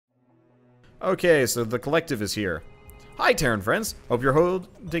Okay, so the collective is here. Hi, Terran friends. Hope you're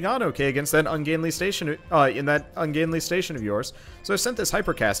holding on okay against that ungainly station, in that ungainly station of yours. So I sent this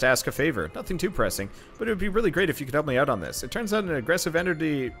hypercast to ask a favor. Nothing too pressing, but it would be really great if you could help me out on this. It turns out an aggressive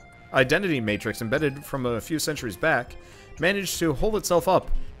identity matrix embedded from a few centuries back managed to hole itself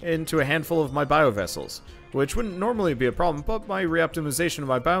up into a handful of my biovessels, which wouldn't normally be a problem, but my reoptimization of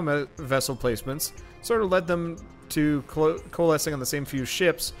my biovessel placements sort of led them to coalescing on the same few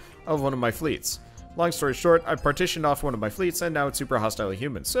ships of one of my fleets. Long story short, I partitioned off one of my fleets, and now it's super hostile to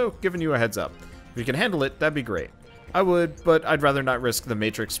humans, so giving you a heads up. If you can handle it, that'd be great. I would, but I'd rather not risk the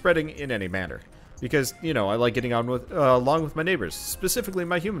Matrix spreading in any manner. Because, you know, I like getting on with along with my neighbors, specifically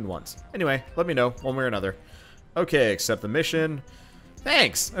my human ones. Anyway, let me know, one way or another. Okay, accept the mission.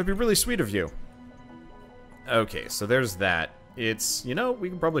 Thanks! That'd be really sweet of you. Okay, so there's that. It's, you know, we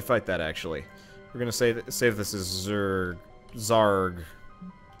can probably fight that, actually. We're gonna save this as Zarg.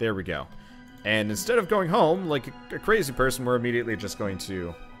 There we go. And instead of going home like a crazy person, we're immediately just going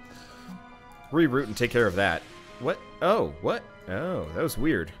to reroute and take care of that. What? Oh, what? Oh, that was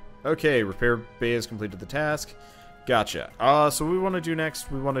weird. Okay, repair bay has completed the task. Gotcha. So what we want to do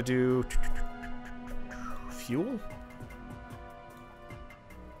next, we want to do fuel?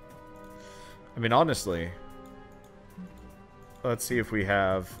 I mean, honestly, let's see if we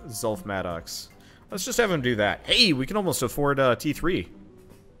have Zulf Maddox. Let's just have him do that. Hey, we can almost afford T3.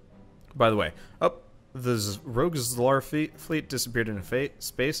 By the way, the rogue Zlar fleet disappeared into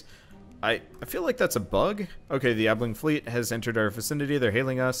space. I feel like that's a bug. Okay, the Abling fleet has entered our vicinity. They're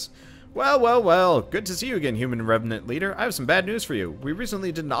hailing us. Well, well, well. Good to see you again, human revenant leader. I have some bad news for you. We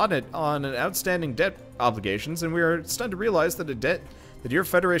recently did an audit on an outstanding debt obligations, and we are stunned to realize that a debt that your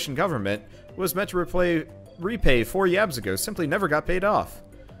Federation government was meant to repay 4 yabs ago simply never got paid off.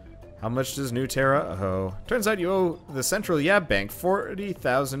 How much does New Terra owe? Turns out you owe the Central Yab Bank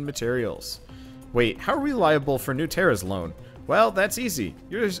 40,000 materials. Wait, how are we liable for New Terra's loan? Well, that's easy.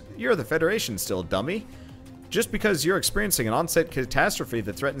 You're the Federation still, dummy. Just because you're experiencing an onset catastrophe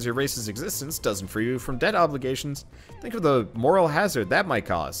that threatens your race's existence doesn't free you from debt obligations. Think of the moral hazard that might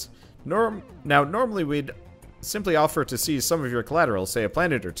cause. Normally we'd simply offer to seize some of your collateral, say a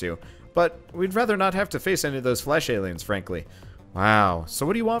planet or two, but we'd rather not have to face any of those flesh aliens, frankly. Wow, so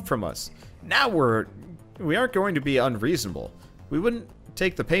what do you want from us? Now we aren't going to be unreasonable. We wouldn't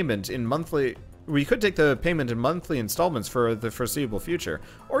take the payment in monthly... We could take the payment in monthly installments for the foreseeable future,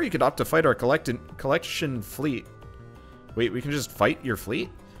 or you could opt to fight our collection fleet. Wait, we can just fight your fleet?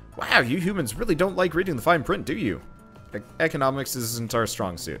 Wow, you humans really don't like reading the fine print, do you? Economics isn't our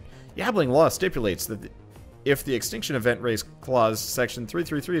strong suit. Yabling law stipulates that if the Extinction Event Race Clause Section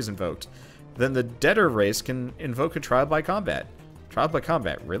 333 is invoked, then the debtor race can invoke a trial by combat. Trial by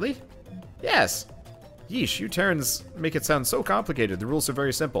combat, really? Yes! Yeesh, you Terrans make it sound so complicated. The rules are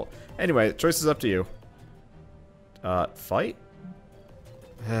very simple. Anyway, the choice is up to you. Fight?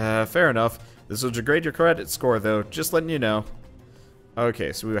 Fair enough. This will degrade your credit score, though. Just letting you know.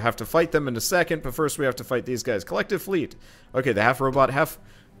 Okay, so we have to fight them in a second, but first we have to fight these guys. Collective fleet. Okay, the half-robot,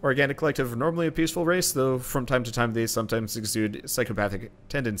 half-organic collective are normally a peaceful race, though from time to time they sometimes exude psychopathic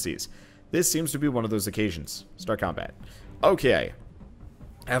tendencies. This seems to be one of those occasions. Start combat. Okay.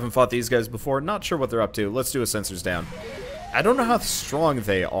 Haven't fought these guys before. Not sure what they're up to. Let's do a sensors down. I don't know how strong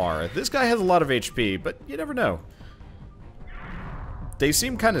they are. This guy has a lot of HP, but you never know. They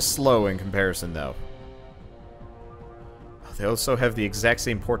seem kind of slow in comparison, though. They also have the exact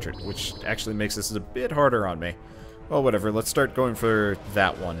same portrait, which actually makes this a bit harder on me. Well, whatever. Let's start going for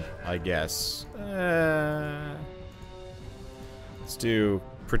that one, I guess. Let's do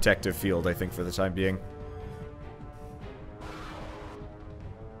protective field, I think, for the time being.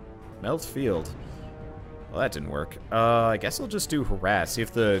 Melt field. Well, that didn't work. I guess I'll just do harass. See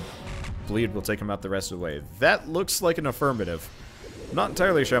if the bleed will take him out the rest of the way. That looks like an affirmative. I'm not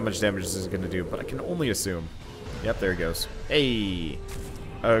entirely sure how much damage this is going to do, but I can only assume. Yep, there he goes. Hey!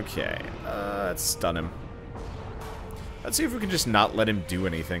 Okay. Let's stun him. Let's see if we can just not let him do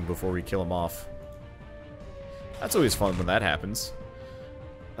anything before we kill him off. That's always fun when that happens.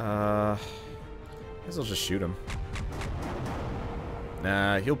 I guess I'll just shoot him.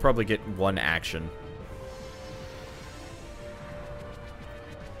 Nah, he'll probably get one action.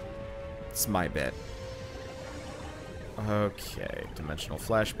 It's my bet. Okay, dimensional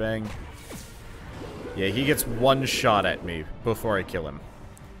flashbang. Yeah, he gets one shot at me before I kill him.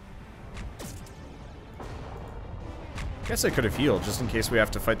 Guess I could have healed just in case we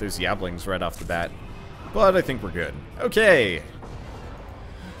have to fight those yablings right off the bat. But I think we're good. Okay.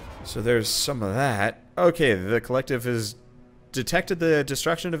 So there's some of that. Okay, the collective has detected the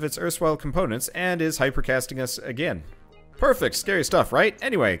destruction of its erstwhile components and is hypercasting us again. Perfect, scary stuff, right?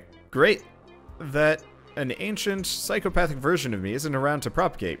 Anyway, great. that an ancient psychopathic version of me isn't around to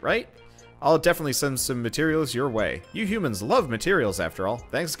propagate, right? I'll definitely send some materials your way. You humans love materials, after all.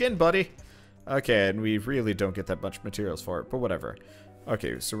 Thanks again, buddy. Okay, and we really don't get that much materials for it, but whatever.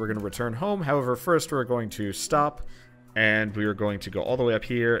 Okay, so we're going to return home. However, first we're going to stop, and we are going to go all the way up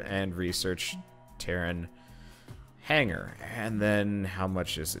here and research Terran hangar. And then, how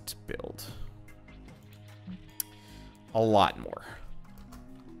much is it to build? A lot more.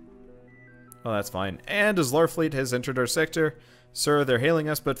 Well, that's fine. And a Zlar fleet has entered our sector. Sir, they're hailing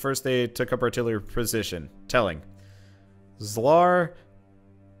us, but first they took up artillery position. Telling. Zlar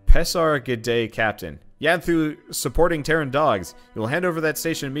Pesar G'day, Captain. Yanthu supporting Terran dogs. You'll hand over that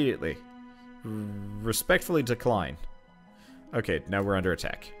station immediately. Respectfully decline. Okay, now we're under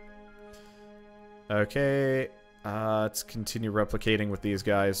attack. Okay, let's continue replicating with these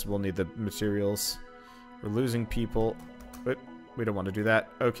guys. We'll need the materials. We're losing people. But we don't want to do that.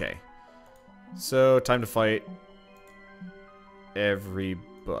 Okay. So, time to fight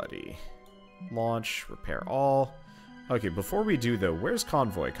everybody. Launch, repair all. Okay, before we do though, where's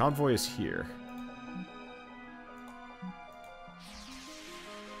Convoy? Convoy is here.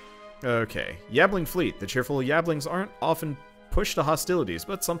 Okay, Yabbling Fleet. The cheerful Yabblings aren't often pushed to hostilities,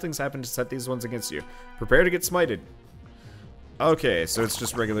 but something's happened to set these ones against you. Prepare to get smited. Okay, so it's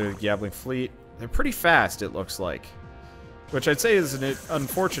just regular Yabbling Fleet. They're pretty fast, it looks like. Which I'd say is an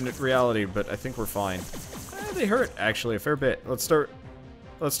unfortunate reality, but I think we're fine. They hurt, actually, a fair bit. Let's start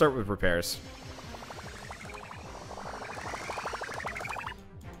with repairs.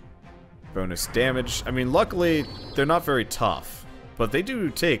 Bonus damage. I mean, luckily, they're not very tough. But they do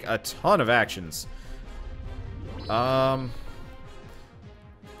take a ton of actions. Alright,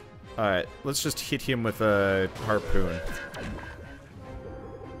 let's just hit him with a harpoon.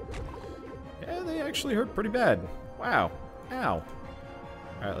 Yeah, they actually hurt pretty bad. Wow. Ow.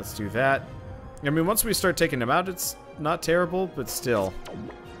 Alright, let's do that. I mean, once we start taking them out, it's not terrible, but still.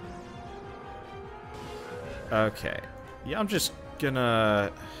 Okay. Yeah, I'm just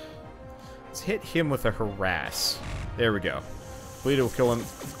gonna... Let's hit him with a harass. There we go. Bleed will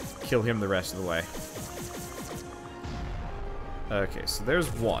kill him the rest of the way. Okay, so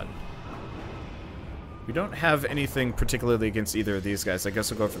there's one. We don't have anything particularly against either of these guys. I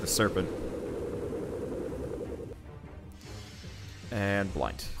guess we'll go for the Serpent. And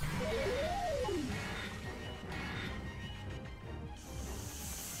blind.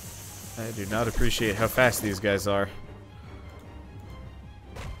 I do not appreciate how fast these guys are.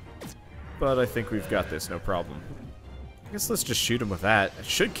 But I think we've got this, no problem. I guess let's just shoot him with that. It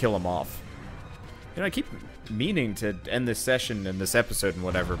should kill him off. You know, I keep meaning to end this session and this episode and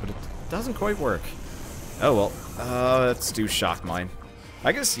whatever, but it doesn't quite work. Oh well. Let's do Shock Mine.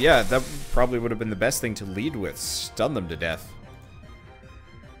 I guess, yeah, that probably would have been the best thing to lead with. Stun them to death.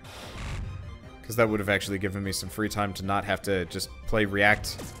 Because that would have actually given me some free time to not have to just play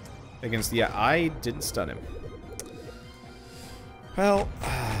React against... Yeah, I didn't stun him. Well,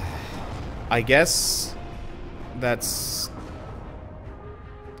 I guess that's...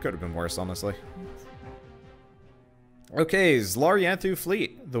 could have been worse, honestly. Okay, Zlar Yanthu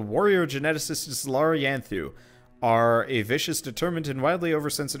Fleet. The warrior geneticists Zlar Yanthu are a vicious, determined, and wildly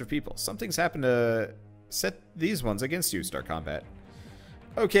oversensitive people. Something's happened to set these ones against you, Star Combat.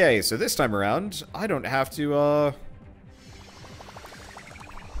 Okay, so this time around, I don't have to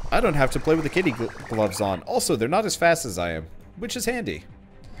play with the kitty gloves on. Also, they're not as fast as I am, which is handy.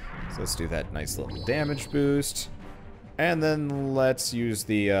 So let's do that nice little damage boost. And then let's use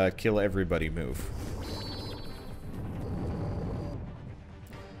the kill everybody move.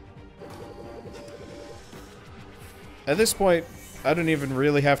 At this point, I don't even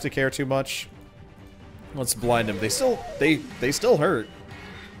really have to care too much. Let's blind them. They still hurt.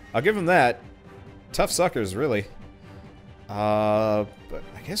 I'll give them that. Tough suckers, really. But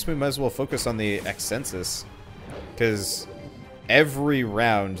I guess we might as well focus on the Excensus. Because every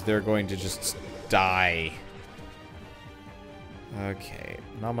round, they're going to just die. Okay,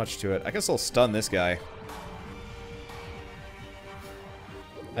 not much to it. I guess I'll stun this guy.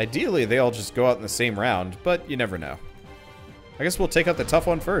 Ideally, they all just go out in the same round, but you never know. I guess we'll take out the tough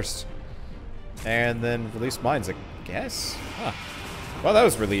one first. And then release mines, I guess? Huh. Well, that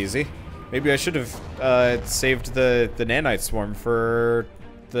was really easy. Maybe I should have saved the nanite swarm for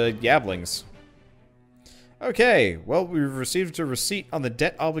the Yabblings. Okay, well, we've received a receipt on the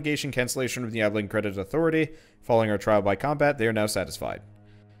debt obligation cancellation of the Yabbling Credit Authority. Following our trial by combat, they are now satisfied.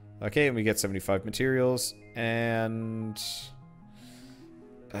 Okay, and we get 75 materials, and...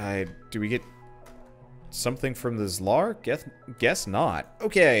 do we get something from the Zlar? Guess not.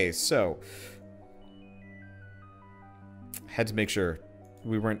 Okay, so... had to make sure.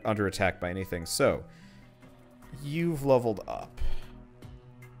 we weren't under attack by anything. So, you've leveled up.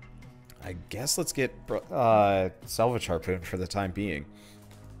 I guess let's get salvage harpoon for the time being.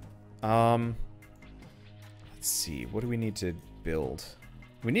 Let's see. What do we need to build?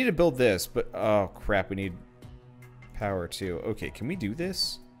 We need to build this, but oh crap, we need power too. Okay, can we do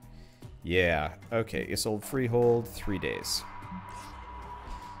this? Yeah. Okay, Isolde freehold, 3 days.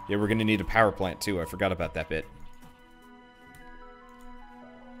 Yeah, we're gonna need a power plant too. I forgot about that bit.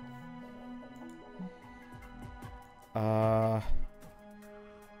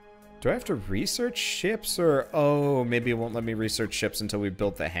 Do I have to research ships or... Oh, maybe it won't let me research ships until we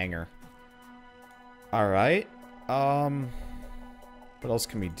build the hangar. Alright. What else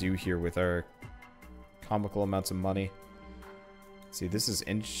can we do here with our comical amounts of money? Let's see, this is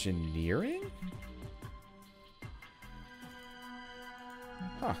engineering?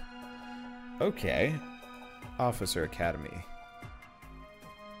 Huh. Okay. Officer Academy.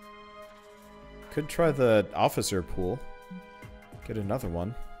 Could try the officer pool. Get another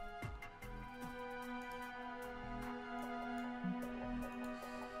one.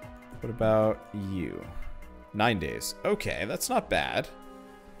 What about you? 9 days. Okay, that's not bad.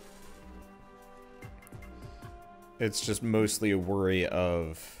 It's just mostly a worry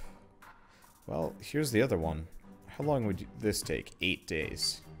of... Well, here's the other one. How long would this take? 8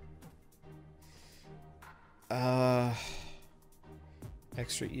 days. Extra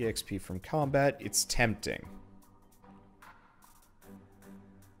EXP from combat. It's tempting.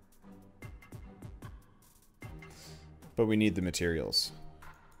 But we need the materials.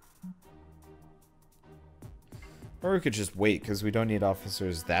 Or we could just wait, because we don't need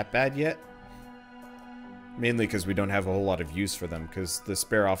officers that bad yet. Mainly because we don't have a whole lot of use for them, because the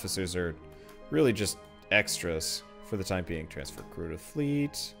spare officers are really just extras for the time being. Transfer crew to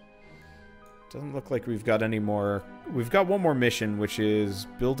fleet. Doesn't look like we've got any more. We've got one more mission, which is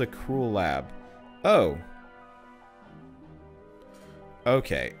build a cruel lab. Oh.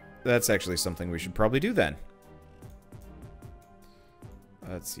 Okay. That's actually something we should probably do then.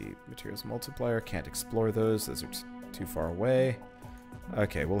 Let's see. Materials multiplier. Can't explore those. Those are too far away.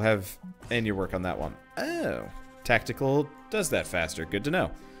 Okay, we'll have Anya work on that one. Oh. Tactical does that faster. Good to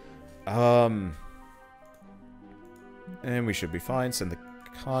know. And we should be fine. Send the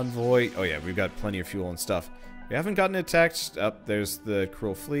convoy. Oh yeah, we've got plenty of fuel and stuff. We haven't gotten attacked. Up there's the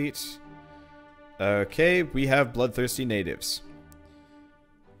cruel fleet. Okay, we have bloodthirsty natives.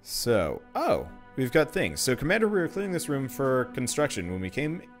 So, oh, we've got things. So, Commander, we were clearing this room for construction when we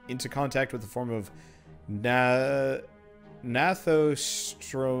came into contact with a form of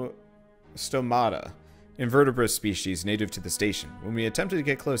Gnathostomata, invertebrate species native to the station. When we attempted to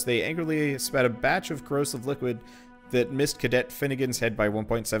get close, they angrily spat a batch of corrosive liquid that missed Cadet Finnegan's head by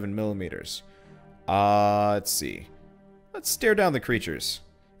 1.7 millimeters. Let's see. Let's stare down the creatures.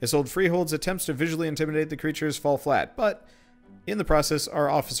 Isolde Freehold's attempts to visually intimidate the creatures fall flat, but in the process, our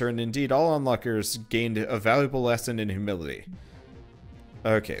officer and indeed all onlookers gained a valuable lesson in humility.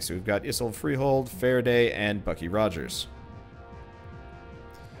 Okay, so we've got Isolde Freehold, Faraday, and Bucky Rogers.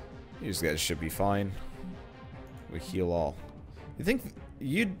 These guys should be fine. We heal all. You think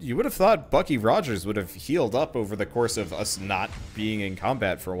you would have thought Bucky Rogers would have healed up over the course of us not being in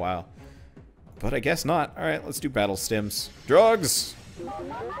combat for a while. But I guess not. Alright, let's do battle stims. Drugs!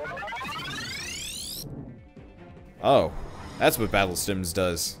 Oh, that's what battle stims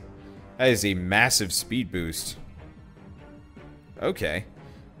does. That is a massive speed boost. Okay.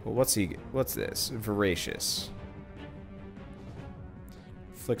 Well, what's this? Voracious.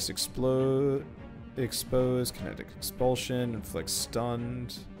 Inflicts expose, kinetic expulsion, inflicts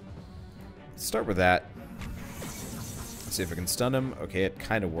stunned. Let's start with that. Let's see if I can stun him. Okay, it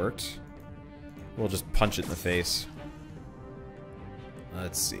kind of worked. We'll just punch it in the face.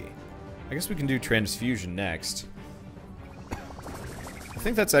 Let's see. I guess we can do transfusion next. I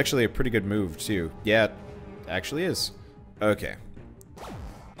think that's actually a pretty good move, too. Yeah, it actually is. Okay.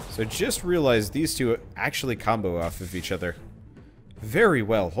 So just realized these two actually combo off of each other very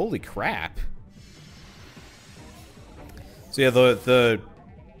well. Holy crap. So yeah, the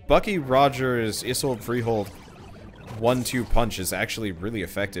Bucky Rogers Isolde Freehold 1-2 punch is actually really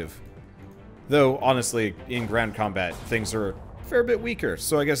effective. Though, honestly, in ground combat, things are a fair bit weaker,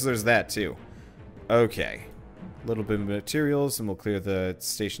 so I guess there's that too. Okay. A little bit of materials, and we'll clear the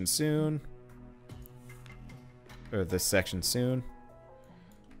station soon. Or this section soon.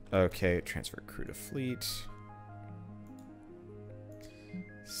 Okay, transfer crew to fleet.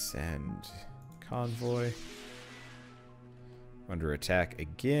 Send convoy. Under attack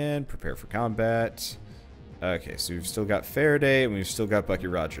again. Prepare for combat. Okay, so we've still got Faraday and we've still got Bucky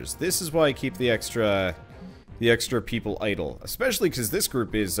Rogers. This is why I keep the extra the extra people idle. Especially because this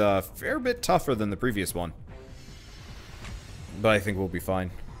group is a fair bit tougher than the previous one. But I think we'll be fine.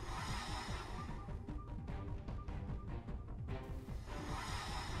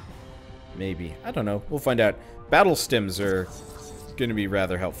 Maybe. I don't know. We'll find out. Battle stims are going to be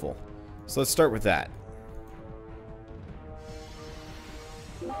rather helpful. So let's start with that.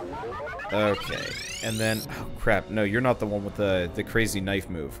 Okay. And then... Oh, crap. No, you're not the one with the crazy knife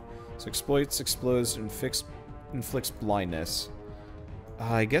move. So exploits, explodes, inflicts blindness.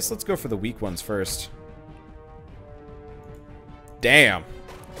 I guess let's go for the weak ones first. Damn.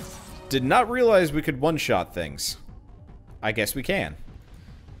 Did not realize we could one-shot things. I guess we can.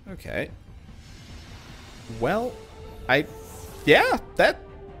 Okay. Well, yeah, that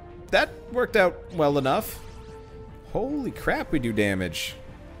worked out well enough. Holy crap, we do damage.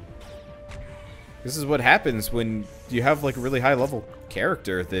 This is what happens when you have, like, a really high-level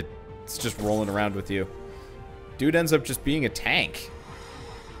character that's just rolling around with you. Dude ends up just being a tank.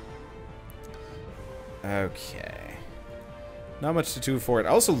 Okay. Not much to do for it. I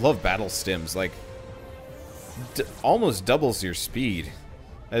also love battle stims. Like, almost doubles your speed.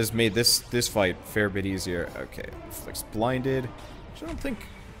 That has made this fight a fair bit easier. Okay. Flicks blinded. Which I don't think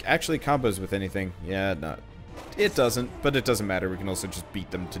actually combos with anything. Yeah, no. It doesn't. But it doesn't matter. We can also just beat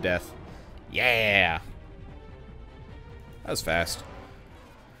them to death. Yeah! That was fast.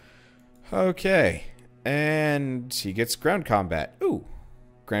 Okay. And he gets ground combat. Ooh.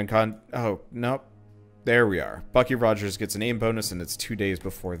 Oh, nope. There we are. Bucky Rogers gets an aim bonus, and it's 2 days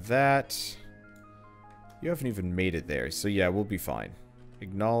before that. You haven't even made it there, so yeah, we'll be fine.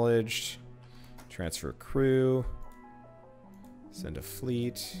 Acknowledged. Transfer crew. Send a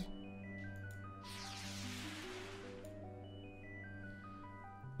fleet.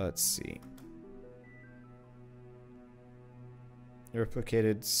 Let's see.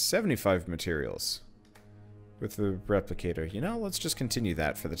 Replicated 75 materials with the replicator. You know, let's just continue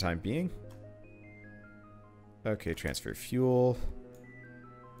that for the time being. Okay, transfer fuel.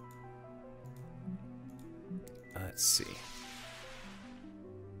 Let's see.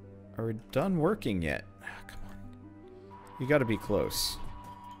 Are we done working yet? Oh, come on. You gotta be close.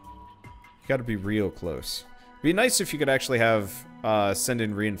 You gotta be real close. It'd be nice if you could actually have send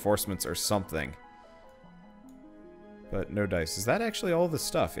in reinforcements or something. But no dice. Is that actually all the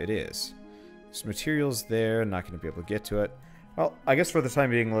stuff? It is. There's materials there. Not going to be able to get to it. Well, I guess for the time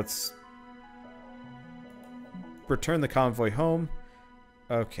being, let's return the convoy home.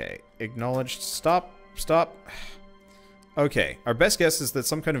 Okay. Acknowledged. Stop. Stop. Okay. Our best guess is that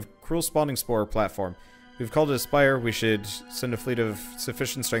some kind of cruel spawning spore platform. We've called it a spire. We should send a fleet of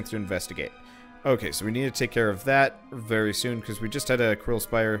sufficient strength to investigate. Okay, so we need to take care of that very soon because we just had a cruel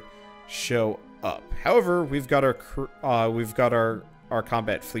spire show up. However, we've got our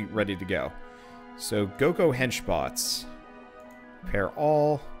combat fleet ready to go. So go henchbots. Pair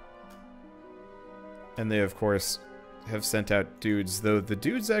all. And they of course have sent out dudes, though the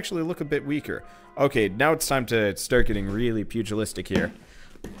dudes actually look a bit weaker. Okay, now it's time to start getting really pugilistic here.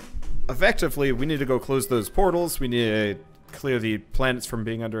 Effectively, we need to go close those portals. We need to clear the planets from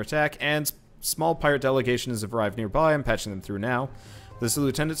being under attack, and small pirate delegations have arrived nearby. I'm patching them through now. This is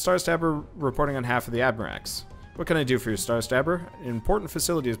Lieutenant Starstabber reporting on half of the Admirax. What can I do for you, Starstabber? An important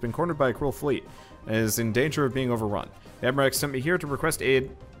facility has been cornered by a cruel fleet and is in danger of being overrun. The Admirax sent me here to request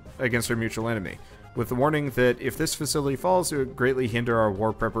aid against our mutual enemy, with the warning that if this facility falls, it would greatly hinder our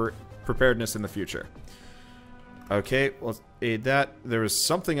war preparedness in the future. Okay, well, aid that. There was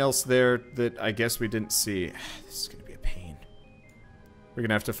something else there that I guess we didn't see. This is going to be a pain. We're going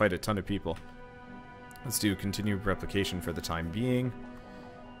to have to fight a ton of people. Let's do continued replication for the time being.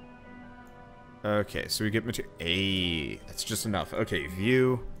 Okay, so we get material. Hey, that's just enough. Okay,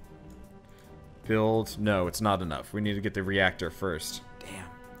 view. Build. No, it's not enough. We need to get the reactor first. Damn.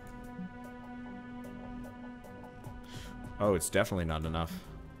 Oh, it's definitely not enough.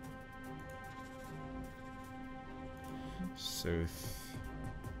 So...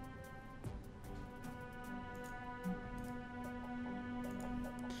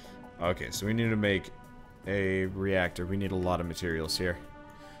 Okay, so we need to make a reactor. We need a lot of materials here.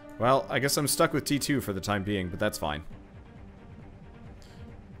 Well, I guess I'm stuck with T2 for the time being, but that's fine.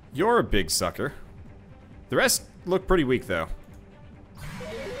 You're a big sucker. The rest look pretty weak, though.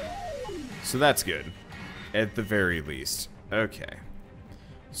 So that's good. At the very least. Okay.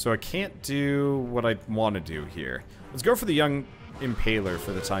 So I can't do what I want to do here. Let's go for the young impaler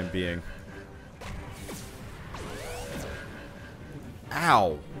for the time being.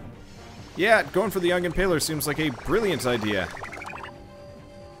 Ow. Yeah, going for the young impaler seems like a brilliant idea.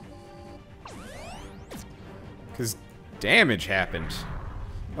 Because damage happened.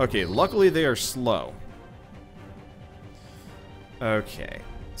 Okay, luckily they are slow. Okay.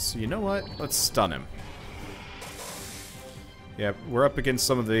 So you know what? Let's stun him. Yeah, we're up against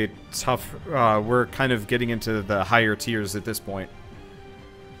some of the tough... we're kind of getting into the higher tiers at this point.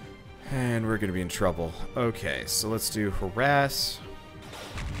 And we're going to be in trouble. Okay, so let's do harass.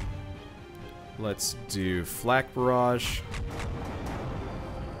 Let's do flak barrage.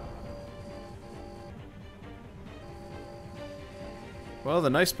 Well, the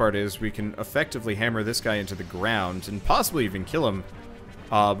nice part is we can effectively hammer this guy into the ground and possibly even kill him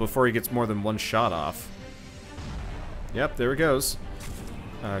before he gets more than one shot off. Yep, there it goes.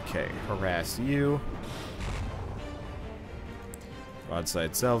 Okay, harass you.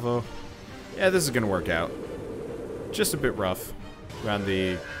 Broadside salvo. Yeah, this is going to work out. Just a bit rough around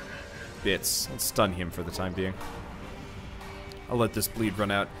the bits. Let's stun him for the time being. I'll let this bleed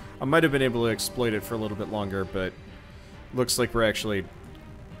run out. I might have been able to exploit it for a little bit longer, but looks like we're actually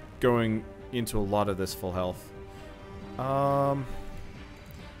going into a lot of this full health. I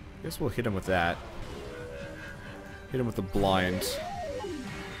guess we'll hit him with that. Hit him with the blind.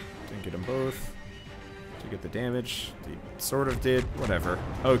 Didn't get them both. Did get the damage. They sort of did. Whatever.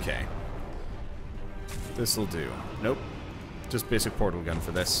 Okay. This'll do. Nope. Just basic portal gun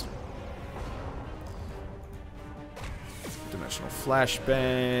for this. Dimensional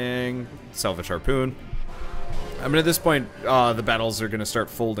flashbang. Salvage harpoon. I mean, at this point, the battles are going to start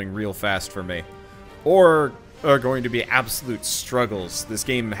folding real fast for me. Or are going to be absolute struggles. This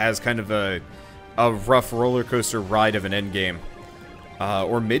game has kind of a rough roller coaster ride of an end game.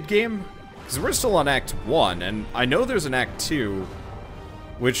 Or mid game? Because we're still on Act 1, and I know there's an Act 2,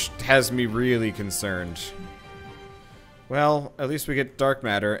 which has me really concerned. Well, at least we get dark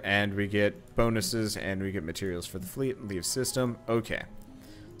matter, and we get bonuses, and we get materials for the fleet and leave system. Okay.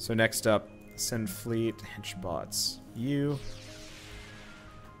 So next up, send fleet, henchbots. You.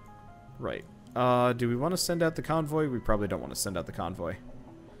 Right. Do we want to send out the convoy? We probably don't want to send out the convoy.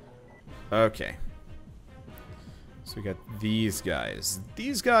 Okay. So we got these guys.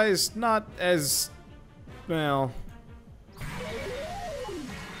 These guys, not as... well...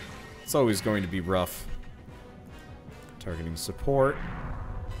 it's always going to be rough. Targeting support.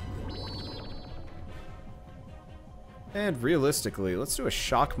 And realistically, let's do a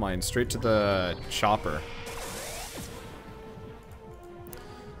shock mine straight to the chopper.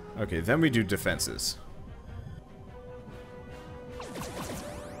 Okay, then we do defenses.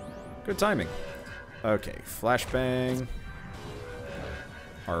 Good timing. Okay, flashbang.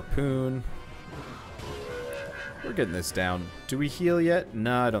 Harpoon. We're getting this down. Do we heal yet?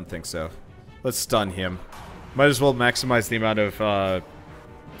 No, I don't think so. Let's stun him. Might as well maximize the amount of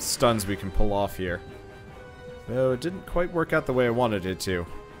stuns we can pull off here. Though it didn't quite work out the way I wanted it to.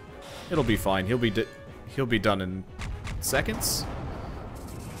 It'll be fine. He'll be done in seconds.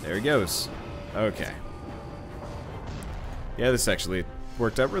 There he goes. Okay. Yeah, this actually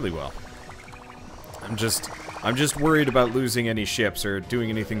worked out really well. I'm just worried about losing any ships or doing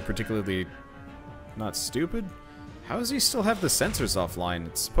anything particularly not stupid. How does he still have the sensors offline?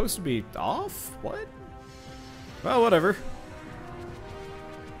 It's supposed to be off? What? Well, whatever.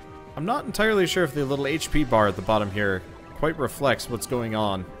 I'm not entirely sure if the little HP bar at the bottom here quite reflects what's going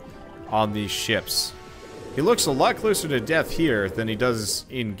on these ships. He looks a lot closer to death here than he does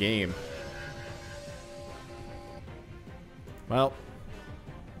in-game. Well,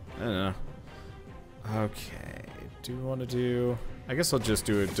 I don't know. Okay, do we want to do... I guess I'll just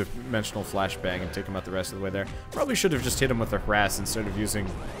do a dimensional flashbang and take him out the rest of the way there. Probably should have just hit him with a harass instead of using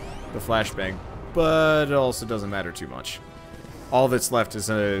the flashbang, but it also doesn't matter too much. All that's left is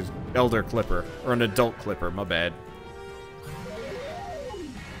an elder clipper, or an adult clipper, my bad.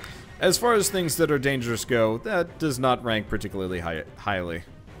 As far as things that are dangerous go, that does not rank particularly highly.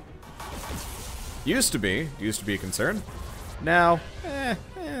 Used to be a concern. Now,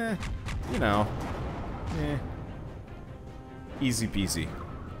 you know, easy peasy.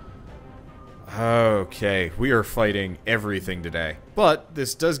 Okay, we are fighting everything today. But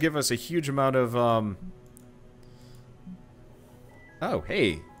this does give us a huge amount of, oh,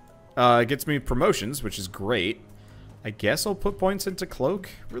 hey. It gets me promotions, which is great. I guess I'll put points into Cloak.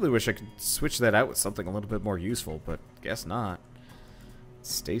 Really wish I could switch that out with something a little bit more useful, but guess not.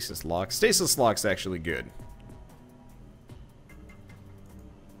 Stasis Lock. Stasis Lock's actually good.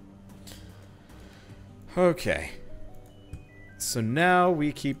 Okay. So now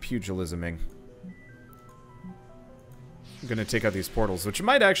we keep pugilisming. I'm gonna take out these portals, which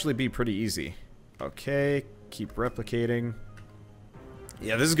might actually be pretty easy. Okay, keep replicating.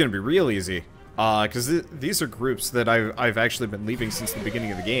 Yeah, this is gonna be real easy. Because these are groups that I've actually been leaving since the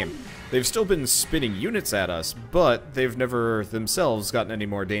beginning of the game. They've still been spitting units at us, but they've never themselves gotten any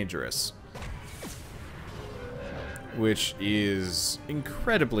more dangerous. which is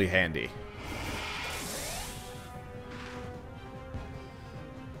incredibly handy.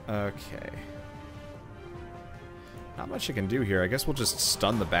 Okay. Not much I can do here. I guess we'll just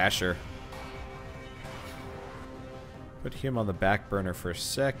stun the basher. Put him on the back burner for a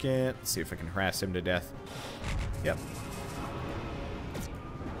second. Let's see if I can harass him to death. Yep.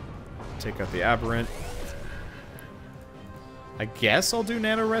 Take out the aberrant. I guess I'll do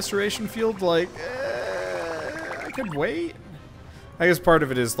nano restoration field. Like, I could wait. I guess part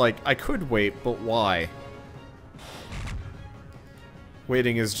of it is like I could wait, but why?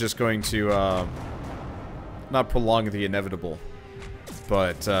 Waiting is just going to not prolong the inevitable,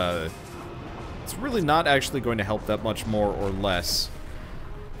 but it's really not actually going to help that much more or less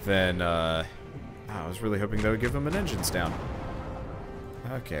than I was really hoping that would give him an engine's down.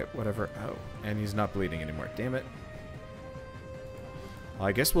 Okay, whatever. Oh, and he's not bleeding anymore. Damn it. Well,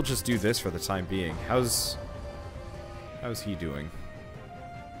 I guess we'll just do this for the time being. How's he doing?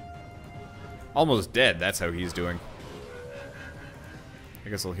 Almost dead. That's how he's doing. I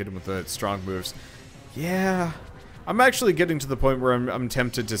guess I'll hit him with the strong moves. Yeah. I'm actually getting to the point where I'm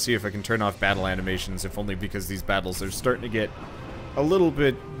tempted to see if I can turn off battle animations, if only because these battles are starting to get a little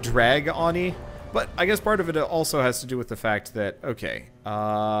bit drag-on-y. But I guess part of it also has to do with the fact that, okay,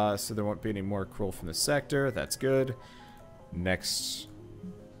 so there won't be any more cruel from this sector. That's good. Next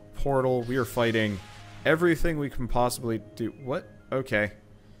portal, we are fighting everything we can possibly do. What? Okay.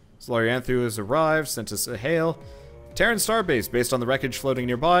 Zlarianthu has arrived, sent us a hail. Terran Starbase, based on the wreckage floating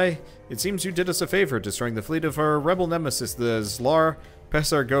nearby, it seems you did us a favor, destroying the fleet of our rebel nemesis, the Zlar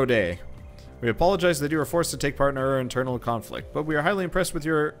Pesargode. We apologize that you were forced to take part in our internal conflict, but we are highly impressed with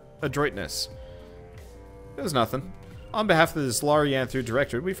your adroitness. It was nothing. On behalf of the Zlarianthu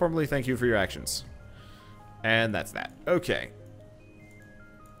Directorate, we formally thank you for your actions. And that's that. Okay.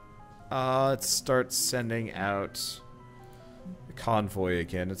 Let's start sending out the convoy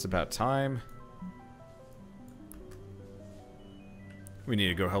again. It's about time. We need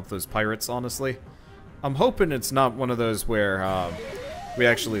to go help those pirates, honestly. I'm hoping it's not one of those where we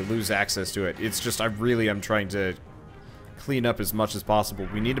actually lose access to it. It's just I really am trying to clean up as much as possible.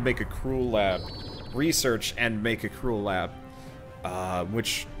 We need to make a cruel lab. Research and make a cruel lab.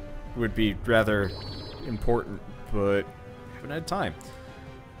 Which would be rather important, but haven't had time.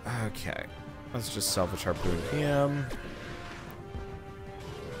 Okay. Let's just salvage harpoon him.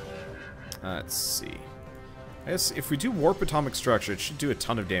 Let's see. I guess if we do warp atomic structure, it should do a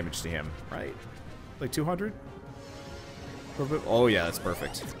ton of damage to him, right? Like 200? Oh yeah, that's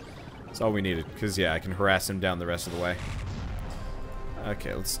perfect. That's all we needed, because yeah, I can harass him down the rest of the way.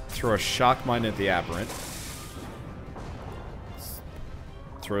 Okay, let's throw a shock mine at the aberrant. Let's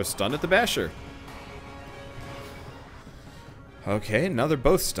throw a stun at the basher. Okay, now they're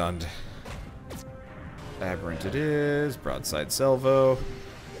both stunned. Aberrant it is, broadside salvo.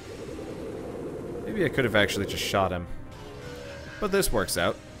 Maybe I could have actually just shot him. But this works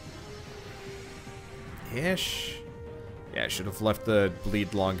out. Ish. Yeah, I should have left the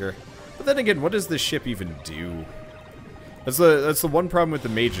bleed longer. But then again, what does this ship even do? That's the one problem with the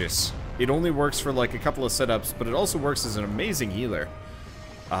Magus. It only works for like a couple of setups, but it also works as an amazing healer.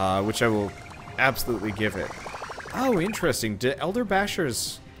 Which I will absolutely give it. Oh, interesting. Do Elder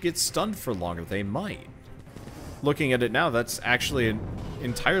Bashers get stunned for longer? They might. Looking at it now, that's actually an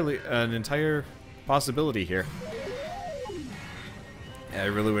entire possibility here. Yeah, I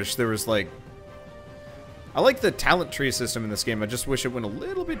really wish there was like... I like the talent tree system in this game. I just wish it went a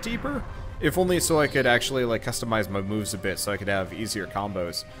little bit deeper. If only so I could actually like customize my moves a bit so I could have easier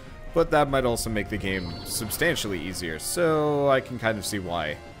combos. But that might also make the game substantially easier. So I can kind of see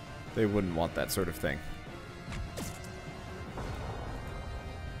why they wouldn't want that sort of thing.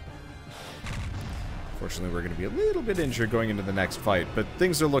 Fortunately, we're going to be a little bit injured going into the next fight, but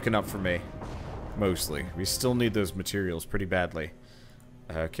things are looking up for me. Mostly. We still need those materials pretty badly.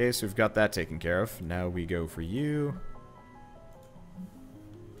 Okay, so we've got that taken care of. Now we go for you.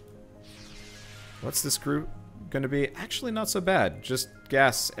 What's this crew going to be? Actually, not so bad. Just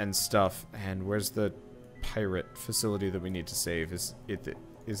gas and stuff. And where's the pirate facility that we need to save? Is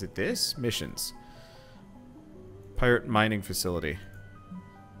it this? Missions. Pirate mining facility.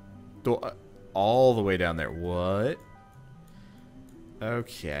 All the way down there. What?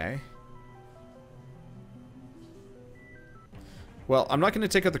 Okay. Well, I'm not going to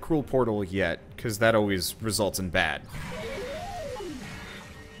take out the cruel portal yet, because that always results in bad.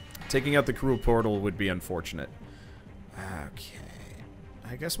 Taking out the cruel portal would be unfortunate. Okay.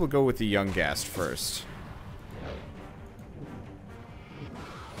 I guess we'll go with the young ghast first.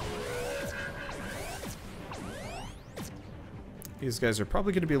 These guys are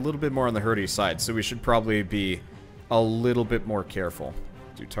probably going to be a little bit more on the hurty side, so we should probably be a little bit more careful.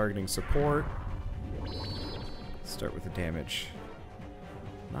 Do targeting support. Start with the damage.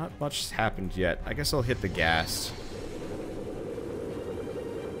 Not much has happened yet. I guess I'll hit the gas.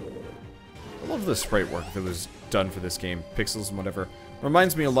 I love the sprite work that was done for this game. Pixels and whatever.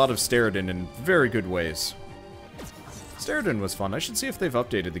 Reminds me a lot of Steriden in very good ways. Steriden was fun. I should see if they've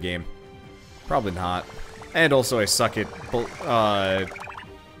updated the game. Probably not. And also I suck at, well,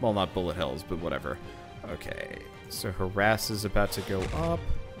 not bullet hells, but whatever. Okay, so Harass is about to go up.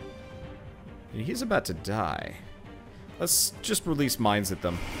 And he's about to die. Let's just release mines at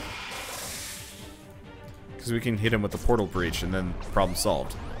them. Because we can hit him with the portal breach and then problem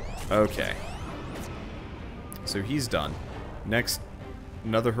solved. Okay. So he's done. Next,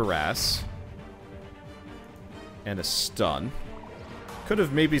 another Harass. And a stun. Could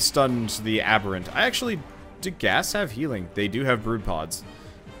have maybe stunned the Aberrant. I actually... Do gas have healing? They do have brood pods.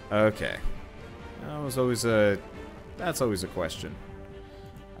 Okay. That was always a... That's always a question.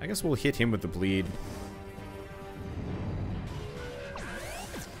 I guess we'll hit him with the bleed.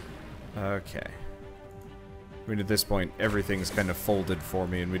 Okay. I mean, at this point, everything's kind of folded for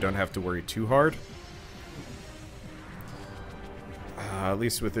me, and we don't have to worry too hard. At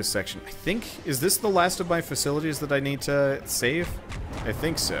least with this section. I think... Is this the last of my facilities that I need to save? I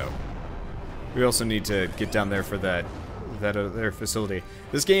think so. We also need to get down there for that other facility.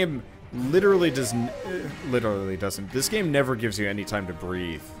 This game literally doesn't. This game never gives you any time to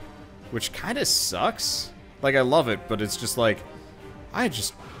breathe, which kind of sucks. Like, I love it, but it's just like, I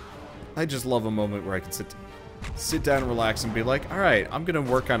just love a moment where I can sit down and relax and be like, all right, I'm gonna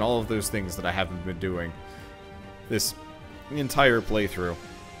work on all of those things that I haven't been doing this entire playthrough,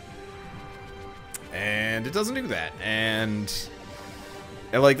 and it doesn't do that. And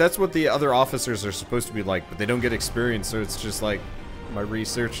like, that's what the other officers are supposed to be like, but they don't get experience, so it's just like, my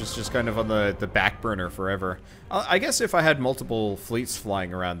research is just kind of on the back burner forever. I guess if I had multiple fleets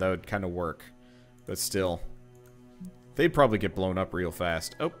flying around, that would kind of work. But still. They'd probably get blown up real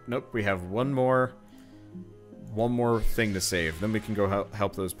fast. Oh, nope, we have one more thing to save. Then we can go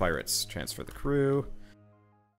help those pirates. Transfer the crew.